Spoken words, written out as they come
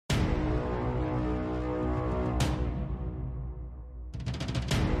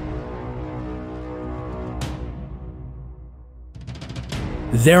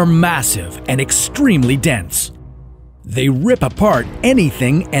They're massive and extremely dense. They rip apart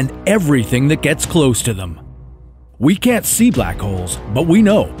anything and everything that gets close to them. We can't see black holes, but we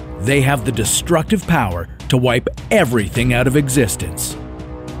know they have the destructive power to wipe everything out of existence.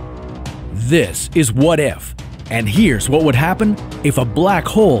 This is What If, and here's what would happen if a black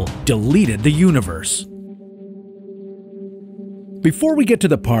hole deleted the universe. Before we get to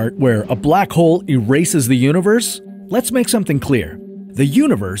the part where a black hole erases the universe, let's make something clear. The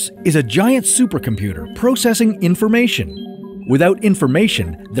universe is a giant supercomputer processing information. Without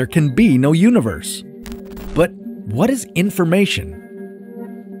information, there can be no universe. But what is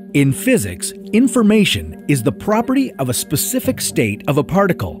information? In physics, information is the property of a specific state of a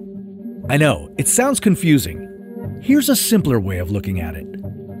particle. I know, it sounds confusing. Here's a simpler way of looking at it.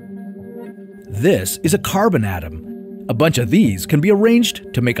 This is a carbon atom. A bunch of these can be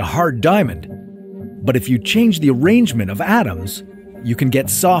arranged to make a hard diamond. But if you change the arrangement of atoms, you can get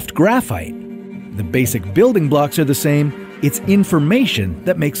soft graphite. The basic building blocks are the same, it's information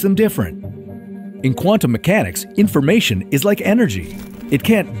that makes them different. In quantum mechanics, information is like energy. It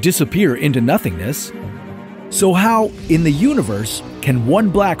can't disappear into nothingness. So how, in the universe, can one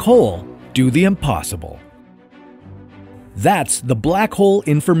black hole do the impossible? That's the black hole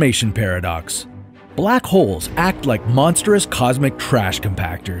information paradox. Black holes act like monstrous cosmic trash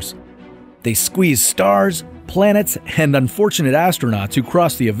compactors. They squeeze stars, planets, and unfortunate astronauts who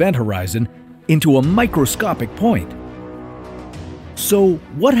cross the event horizon into a microscopic point. So,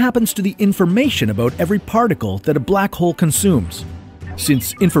 what happens to the information about every particle that a black hole consumes?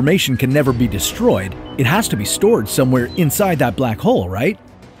 Since information can never be destroyed, it has to be stored somewhere inside that black hole, right?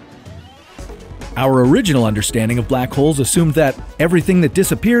 Our original understanding of black holes assumed that everything that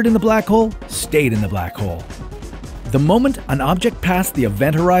disappeared in the black hole stayed in the black hole. The moment an object passed the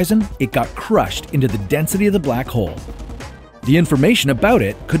event horizon, it got crushed into the density of the black hole. The information about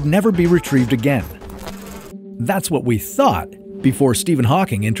it could never be retrieved again. That's what we thought before Stephen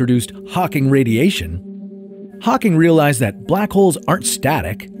Hawking introduced Hawking radiation. Hawking realized that black holes aren't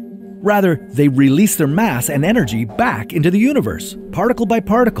static. Rather, they release their mass and energy back into the universe, particle by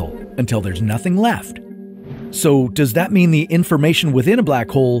particle, until there's nothing left. So, does that mean the information within a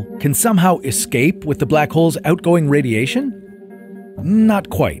black hole can somehow escape with the black hole's outgoing radiation? Not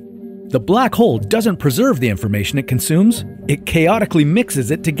quite. The black hole doesn't preserve the information it consumes, it chaotically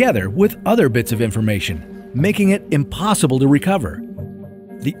mixes it together with other bits of information, making it impossible to recover.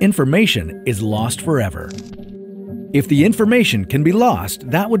 The information is lost forever. If the information can be lost,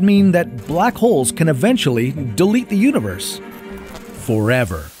 that would mean that black holes can eventually delete the universe.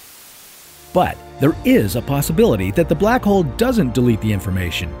 Forever. But there is a possibility that the black hole doesn't delete the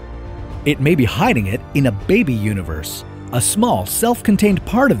information. It may be hiding it in a baby universe, a small, self-contained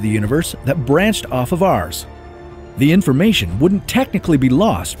part of the universe that branched off of ours. The information wouldn't technically be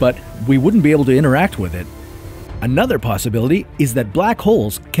lost, but we wouldn't be able to interact with it. Another possibility is that black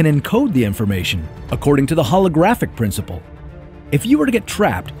holes can encode the information, according to the holographic principle. If you were to get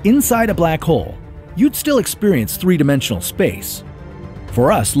trapped inside a black hole, you'd still experience three-dimensional space.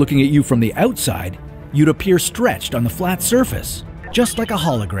 For us, looking at you from the outside, you'd appear stretched on the flat surface, just like a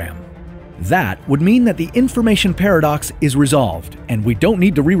hologram. That would mean that the information paradox is resolved, and we don't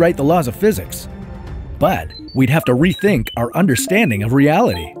need to rewrite the laws of physics. But we'd have to rethink our understanding of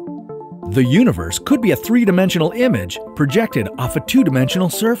reality. The universe could be a three-dimensional image projected off a two-dimensional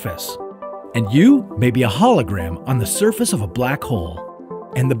surface. And you may be a hologram on the surface of a black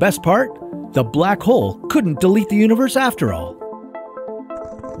hole. And the best part? The black hole couldn't delete the universe after all.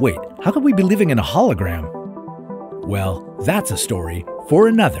 Wait, how could we be living in a hologram? Well, that's a story for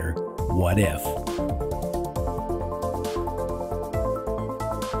another What If.